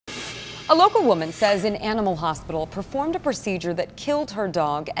A local woman says an animal hospital performed a procedure that killed her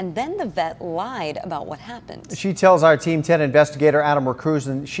dog, and then the vet lied about what happened. She tells our Team 10 investigator Adam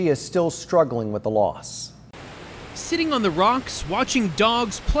Rakusin she is still struggling with the loss. Sitting on the rocks, watching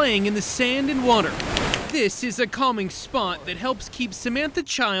dogs playing in the sand and water. This is a calming spot that helps keep Samantha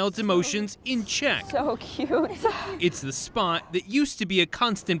Child's emotions in check. So cute. It's the spot that used to be a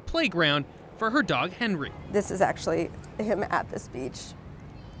constant playground for her dog, Henry. This is actually him at this beach,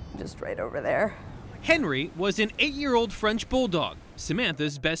 just right over there. Henry was an 8-year-old French bulldog,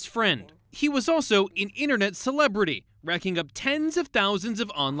 Samantha's best friend. He was also an internet celebrity, racking up tens of thousands of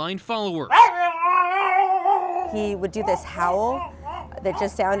online followers. He would do this howl that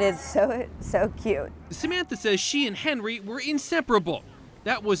just sounded so cute. Samantha says she and Henry were inseparable.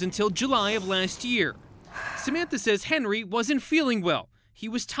 That was until July of last year. Samantha says Henry wasn't feeling well. He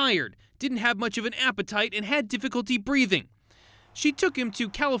was tired, didn't have much of an appetite, and had difficulty breathing. She took him to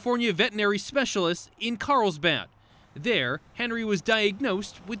California veterinary specialists in Carlsbad. There, Henry was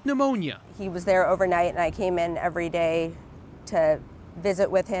diagnosed with pneumonia. He was there overnight, and I came in every day to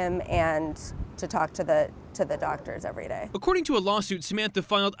visit with him and to talk to the doctors every day. According to a lawsuit Samantha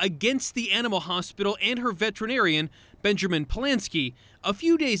filed against the animal hospital and her veterinarian, Benjamin Polanski, a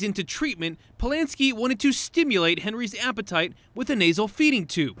few days into treatment, Polanski wanted to stimulate Henry's appetite with a nasal feeding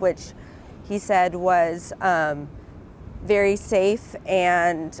tube, which he said was very safe,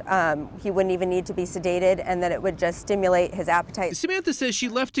 and he wouldn't even need to be sedated, and that it would just stimulate his appetite. Samantha says she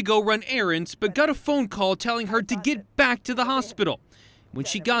left to go run errands, but got a phone call telling her to get back to the hospital. When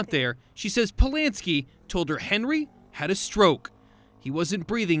she got there, she says Polanski told her Henry had a stroke. He wasn't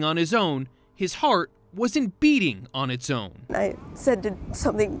breathing on his own. His heart wasn't beating on its own. I said, did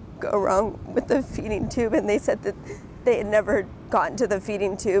something go wrong with the feeding tube? And they said that they had never gotten to the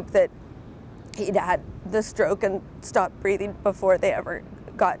feeding tube, that he'd had the stroke and stopped breathing before they ever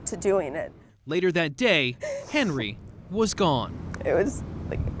got to doing it. Later that day, Henry was gone. It was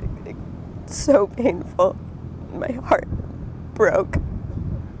like so painful. My heart broke.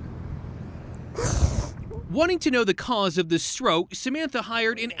 Wanting to know the cause of the stroke, Samantha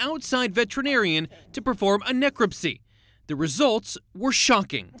hired an outside veterinarian to perform a necropsy. The results were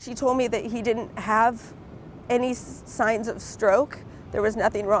shocking. She told me that he didn't have any signs of stroke. There was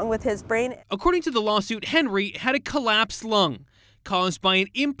nothing wrong with his brain. According to the lawsuit, Henry had a collapsed lung caused by an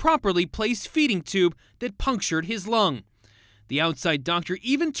improperly placed feeding tube that punctured his lung. The outside doctor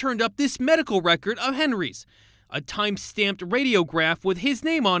even turned up this medical record of Henry's, a time-stamped radiograph with his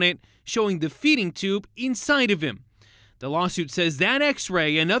name on it showing the feeding tube inside of him. The lawsuit says that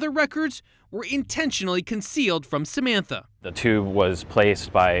X-ray and other records were intentionally concealed from Samantha. The tube was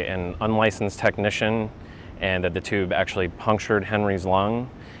placed by an unlicensed technician, and that the tube actually punctured Henry's lung,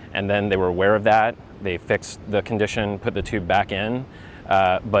 and then they were aware of that. They fixed the condition, put the tube back in,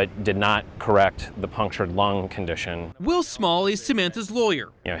 but did not correct the punctured lung condition. Will Small is Samantha's lawyer.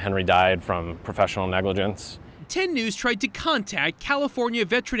 Henry died from professional negligence. 10 News tried to contact California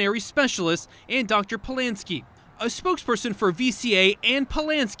veterinary specialists and Dr. Polanski. A spokesperson for VCA and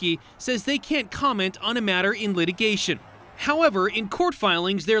Polanski says they can't comment on a matter in litigation. However, in court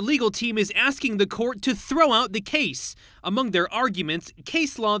filings, their legal team is asking the court to throw out the case. Among their arguments,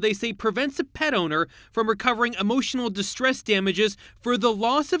 case law they say prevents a pet owner from recovering emotional distress damages for the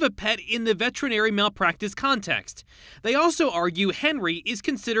loss of a pet in the veterinary malpractice context. They also argue Henry is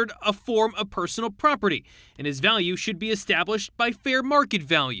considered a form of personal property, and his value should be established by fair market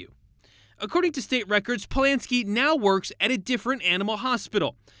value. According to state records, Polanski now works at a different animal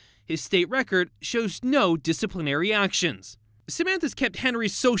hospital. His state record shows no disciplinary actions. Samantha's kept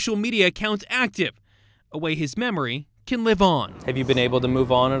Henry's social media accounts active, a way his memory can live on. Have you been able to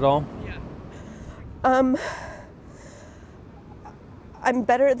move on at all? I'm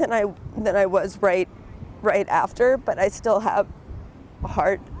better than I was right after, but I still have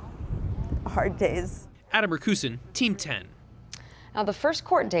hard days. Adam Rakusin, Team 10. Now, the first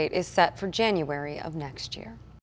court date is set for January of next year.